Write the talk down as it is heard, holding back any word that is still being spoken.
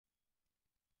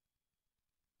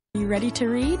You ready to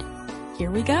read?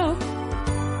 Here we go.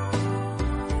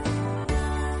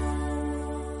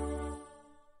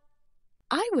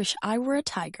 I wish I were a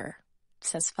tiger,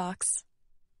 says Fox.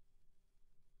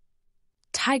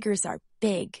 Tigers are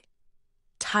big.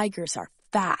 Tigers are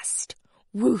fast.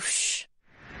 Whoosh!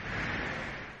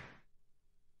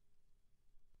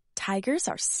 Tigers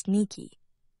are sneaky.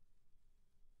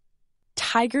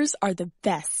 Tigers are the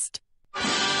best.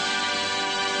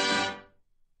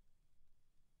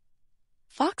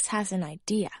 Fox has an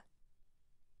idea.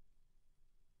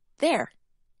 There,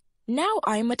 now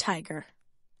I'm a tiger,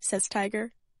 says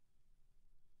Tiger.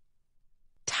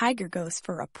 Tiger goes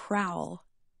for a prowl.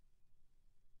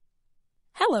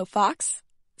 Hello, Fox,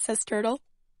 says Turtle.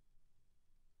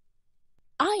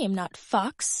 I am not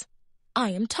Fox,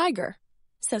 I am Tiger,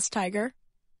 says Tiger.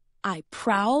 I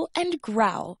prowl and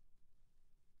growl.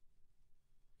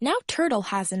 Now Turtle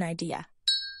has an idea.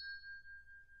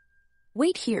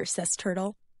 Wait here, says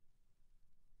Turtle.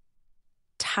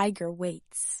 Tiger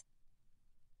waits.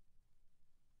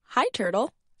 Hi,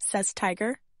 Turtle, says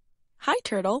Tiger. Hi,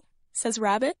 Turtle, says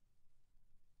Rabbit.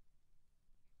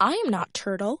 I am not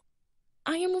Turtle.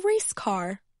 I am Race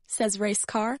Car, says Race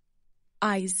Car.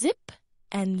 I zip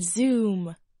and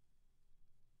zoom.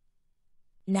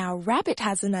 Now Rabbit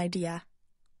has an idea.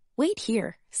 Wait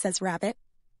here, says Rabbit.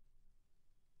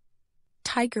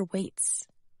 Tiger waits.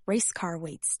 Race Car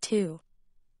waits too.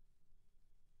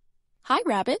 Hi,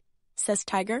 Rabbit, says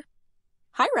Tiger.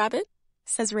 Hi, Rabbit,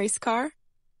 says Race Car.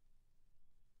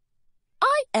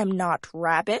 I am not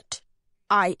Rabbit.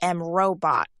 I am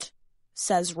Robot,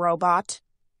 says Robot.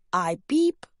 I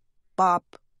beep,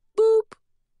 bop, boop.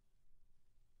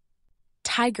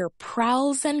 Tiger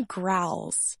prowls and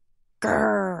growls.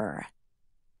 Grrr.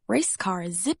 Race Car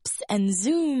zips and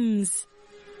zooms.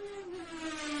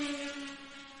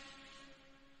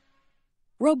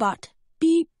 Robot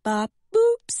beep, bop,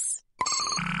 boops.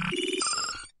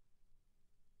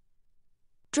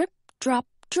 Drip, drop,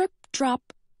 drip,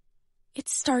 drop. It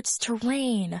starts to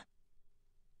rain.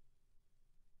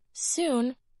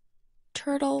 Soon,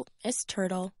 Turtle is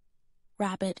Turtle,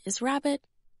 Rabbit is Rabbit,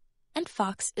 and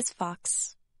Fox is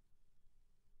Fox.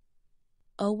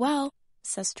 Oh well,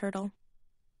 says Turtle.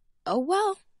 Oh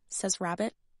well, says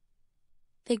Rabbit.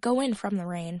 They go in from the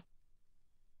rain.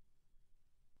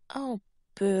 Oh,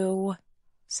 boo,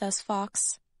 says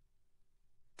Fox.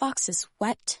 Fox is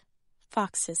wet.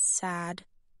 Fox is sad.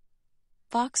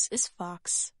 Fox is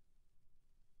Fox.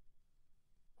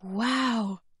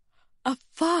 Wow, a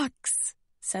fox,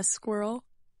 says Squirrel.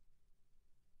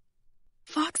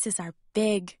 Foxes are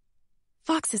big.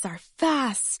 Foxes are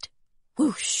fast.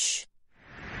 Whoosh.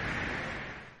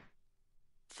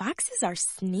 Foxes are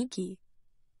sneaky.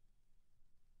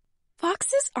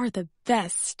 Foxes are the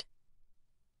best.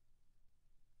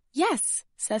 Yes,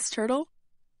 says Turtle.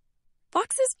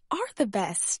 Foxes are the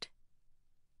best.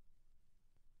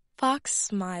 Fox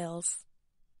smiles.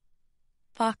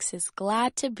 Fox is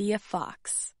glad to be a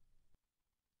fox.